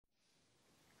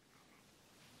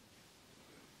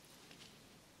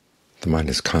The mind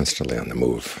is constantly on the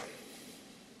move.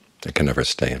 It can never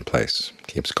stay in place. It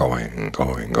keeps going and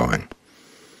going and going.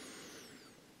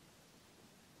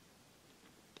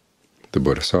 The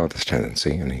Buddha saw this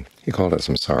tendency, and he called it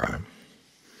samsara.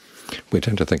 We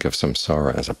tend to think of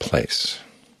samsara as a place,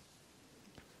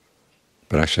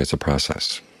 but actually it's a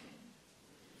process.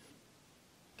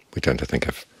 We tend to think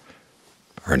of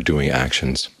our doing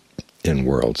actions in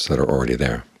worlds that are already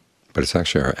there, but it's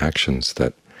actually our actions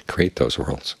that create those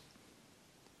worlds.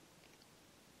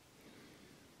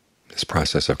 This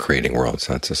process of creating worlds,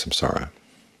 that's a samsara.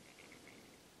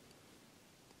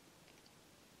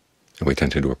 And we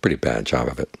tend to do a pretty bad job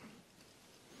of it.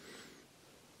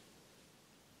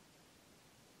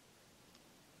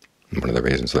 And one of the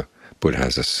reasons the Buddha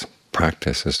has this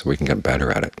practice is so we can get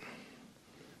better at it,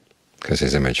 because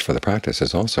his image for the practice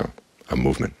is also a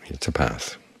movement. It's a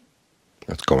path.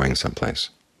 It's going someplace.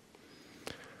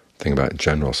 The thing about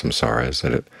general samsara is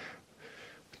that it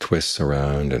twists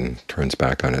around and turns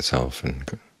back on itself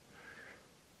and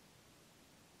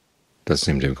doesn't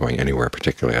seem to be going anywhere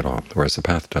particularly at all, whereas the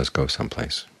path does go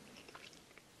someplace.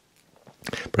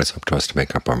 But it's up to us to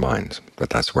make up our minds that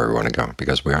that's where we want to go,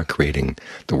 because we are creating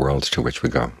the worlds to which we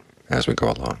go as we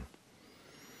go along.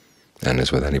 And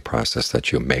as with any process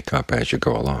that you make up as you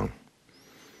go along,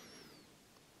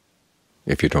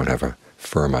 if you don't have a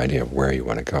firm idea of where you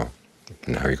want to go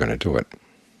and how you're going to do it,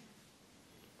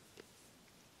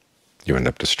 you end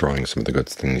up destroying some of the good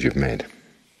things you've made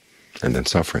and then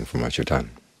suffering from what you've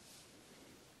done.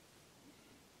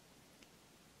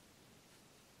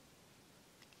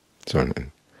 So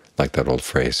like that old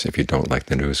phrase, if you don't like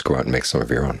the news, go out and make some of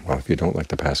your own. Well, if you don't like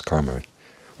the past karma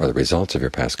or the results of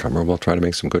your past karma, we'll try to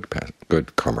make some good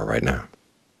karma right now.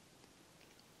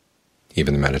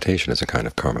 Even the meditation is a kind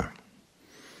of karma.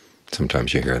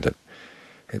 Sometimes you hear that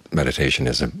meditation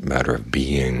is a matter of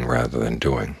being rather than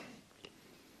doing.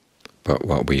 But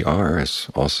what we are is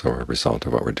also a result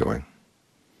of what we're doing.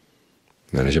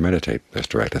 And then as you meditate, there's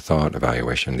directed thought,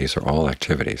 evaluation. These are all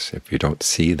activities. If you don't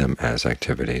see them as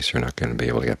activities, you're not going to be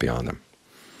able to get beyond them.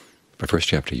 But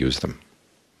first you have to use them.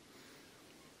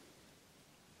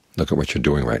 Look at what you're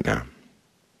doing right now.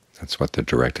 That's what the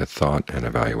directed thought and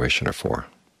evaluation are for.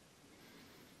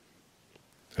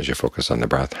 As you focus on the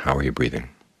breath, how are you breathing?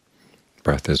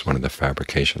 Breath is one of the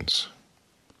fabrications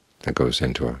that goes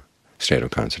into a state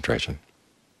of concentration.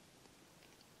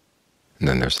 And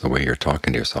then there's the way you're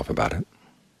talking to yourself about it.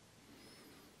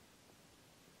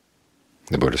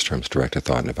 In the Buddhist terms, directed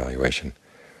thought and evaluation.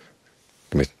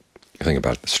 You think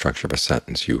about the structure of a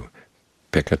sentence. You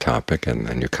pick a topic and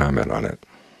then you comment on it.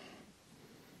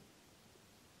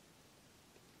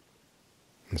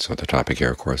 And so the topic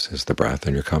here, of course, is the breath,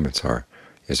 and your comments are,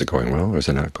 is it going well or is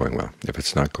it not going well? If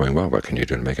it's not going well, what can you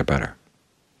do to make it better?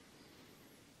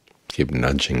 Keep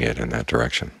nudging it in that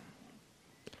direction.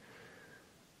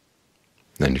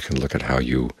 Then you can look at how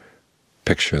you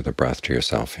picture the breath to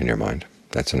yourself in your mind.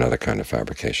 That's another kind of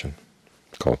fabrication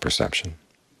called perception.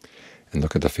 And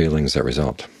look at the feelings that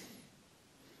result.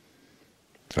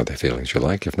 Are they feelings you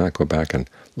like? If not, go back and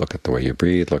look at the way you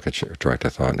breathe, look at your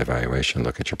directed thought and evaluation,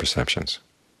 look at your perceptions.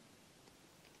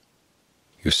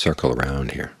 You circle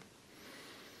around here.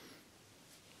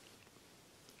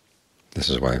 This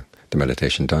is why the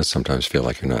meditation does sometimes feel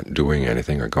like you're not doing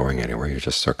anything or going anywhere. You're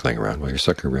just circling around. Well, you're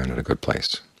circling around in a good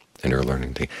place, and you're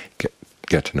learning to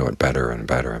get to know it better and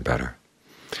better and better.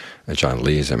 John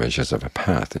Lee's image is of a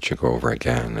path that you go over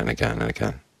again and again and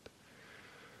again.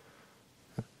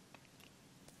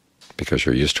 Because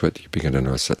you're used to it, you begin to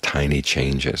notice the tiny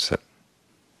changes that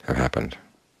have happened.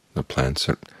 The plants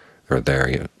that are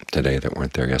there today that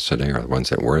weren't there yesterday, or the ones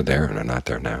that were there and are not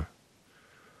there now.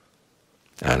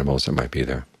 Animals that might be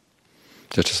there.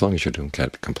 Just as long as you don't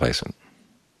get complacent.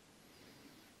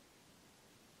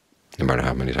 No matter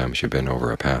how many times you've been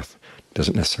over a path,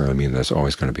 doesn't necessarily mean there's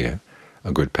always going to be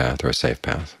a good path or a safe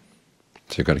path.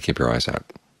 So you've got to keep your eyes out.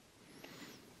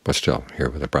 But still, here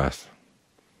with the breath,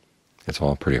 it's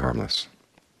all pretty harmless.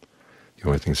 The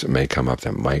only things that may come up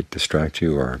that might distract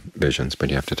you are visions, but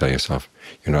you have to tell yourself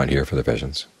you're not here for the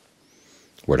visions.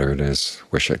 Whatever it is,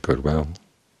 wish it goodwill,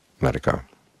 let it go.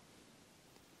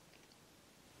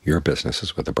 Your business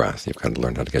is with the breath. You've got to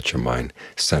learn how to get your mind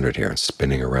centered here and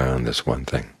spinning around this one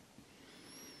thing.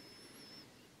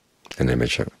 An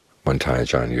image that one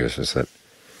Thayajan uses that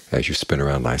as you spin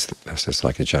around it's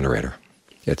like a generator.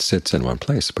 It sits in one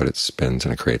place, but it spins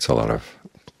and it creates a lot of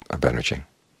energy.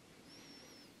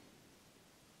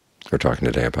 We're talking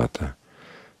today about the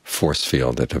force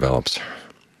field that develops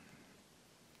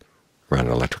around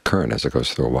an electric current as it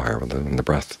goes through a wire. When the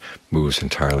breath moves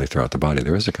entirely throughout the body,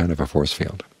 there is a kind of a force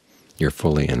field. You're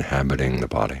fully inhabiting the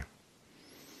body.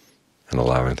 and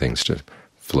allowing things to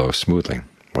flow smoothly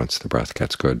once the breath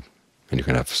gets good, and you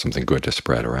can have something good to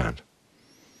spread around.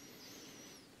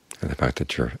 And the fact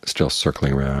that you're still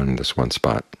circling around this one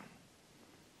spot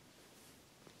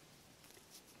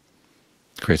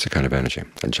creates a kind of energy.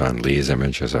 And John Lee's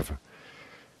image is of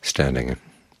standing,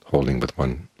 holding with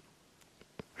one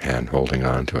hand, holding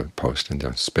on to a post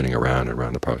and spinning around and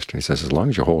around the post. And he says, as long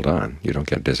as you hold on, you don't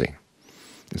get dizzy.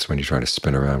 It's when you try to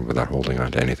spin around without holding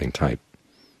on to anything tight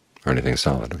or anything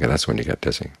solid. Okay, that's when you get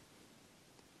dizzy.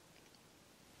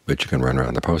 But you can run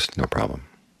around the post, no problem.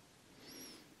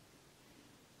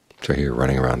 So here you're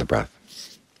running around the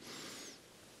breath.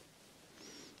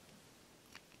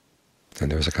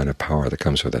 And there's a kind of power that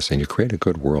comes with this, and you create a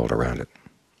good world around it.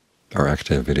 Our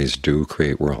activities do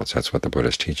create worlds. That's what the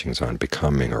Buddha's teachings on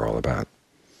becoming are all about.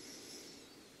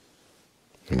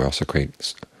 And we also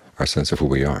create our sense of who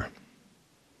we are.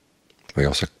 We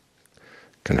also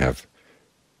can have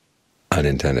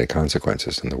unintended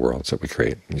consequences in the worlds that we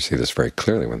create. You see this very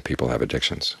clearly when people have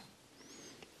addictions.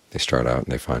 They start out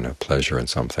and they find a pleasure in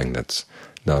something that's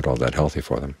not all that healthy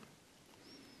for them.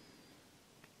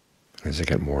 As they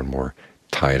get more and more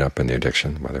tied up in the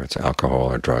addiction, whether it's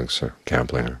alcohol or drugs or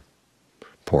gambling or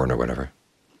porn or whatever,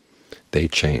 they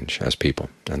change as people,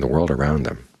 and the world around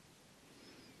them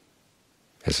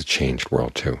is a changed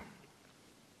world too.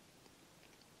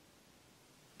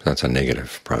 That's a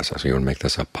negative process. You want to make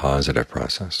this a positive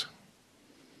process,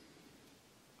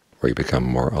 where you become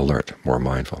more alert, more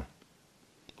mindful,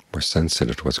 more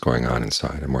sensitive to what's going on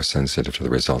inside, and more sensitive to the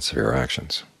results of your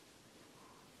actions.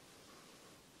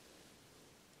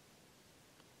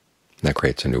 And that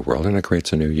creates a new world, and it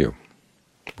creates a new you.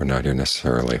 We're not here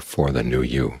necessarily for the new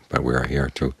you, but we are here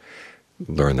to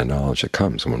learn the knowledge that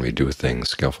comes when we do things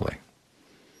skillfully.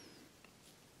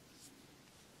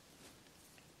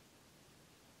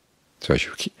 So as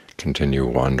you continue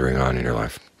wandering on in your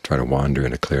life, try to wander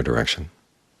in a clear direction.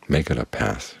 Make it a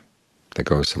path that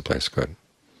goes someplace good.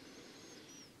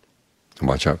 And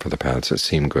watch out for the paths that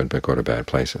seem good but go to bad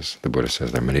places. The Buddha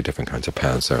says there are many different kinds of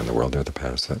paths there in the world. There are the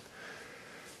paths that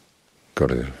go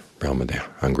to the realm of the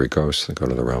hungry ghosts, that go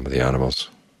to the realm of the animals,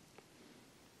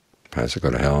 paths that go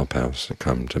to hell, paths that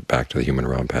come back to the human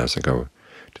realm, paths that go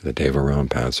to the Deva realm,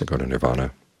 paths that go to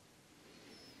nirvana.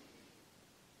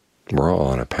 We're all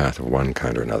on a path of one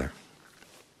kind or another.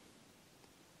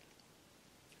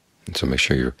 And so make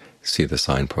sure you see the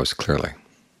signposts clearly.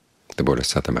 The Buddha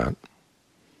set them out.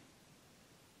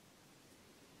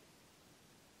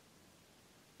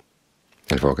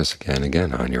 And focus again and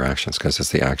again on your actions, because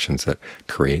it's the actions that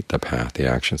create the path, the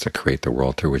actions that create the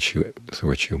world through which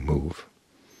you move.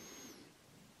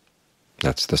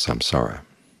 That's the samsara.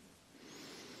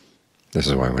 This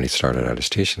is why when he started out his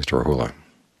teachings to Rahula,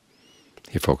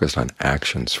 he focused on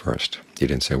actions first. He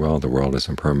didn't say, well, the world is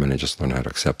impermanent, just learn how to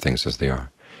accept things as they are.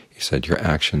 He said, your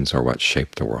actions are what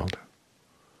shape the world.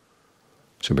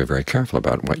 So be very careful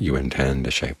about what you intend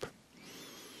to shape.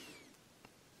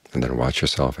 And then watch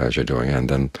yourself as you're doing it, and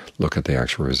then look at the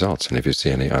actual results. And if you see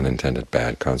any unintended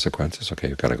bad consequences, okay,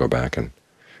 you've got to go back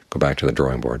to the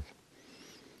drawing board,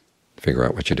 figure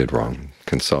out what you did wrong,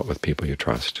 consult with people you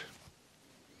trust.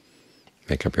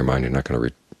 Make up your mind you're not going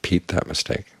to repeat that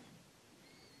mistake.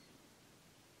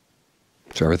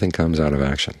 So everything comes out of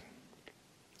action.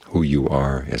 Who you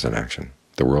are is an action.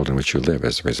 The world in which you live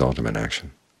is the result of an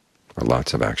action, or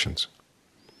lots of actions.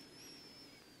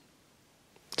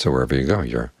 So wherever you go,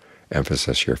 your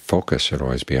emphasis, your focus should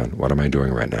always be on what am I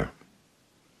doing right now?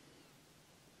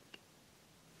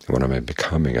 And what am I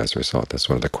becoming as a result? That's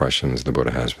one of the questions the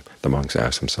Buddha has. The monks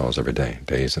ask themselves every day.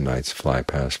 Days and nights fly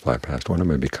past, fly past. What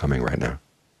am I becoming right now?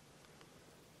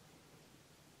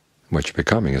 What you're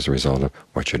becoming is a result of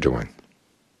what you're doing.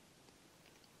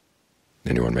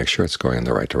 And you want to make sure it's going in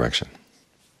the right direction.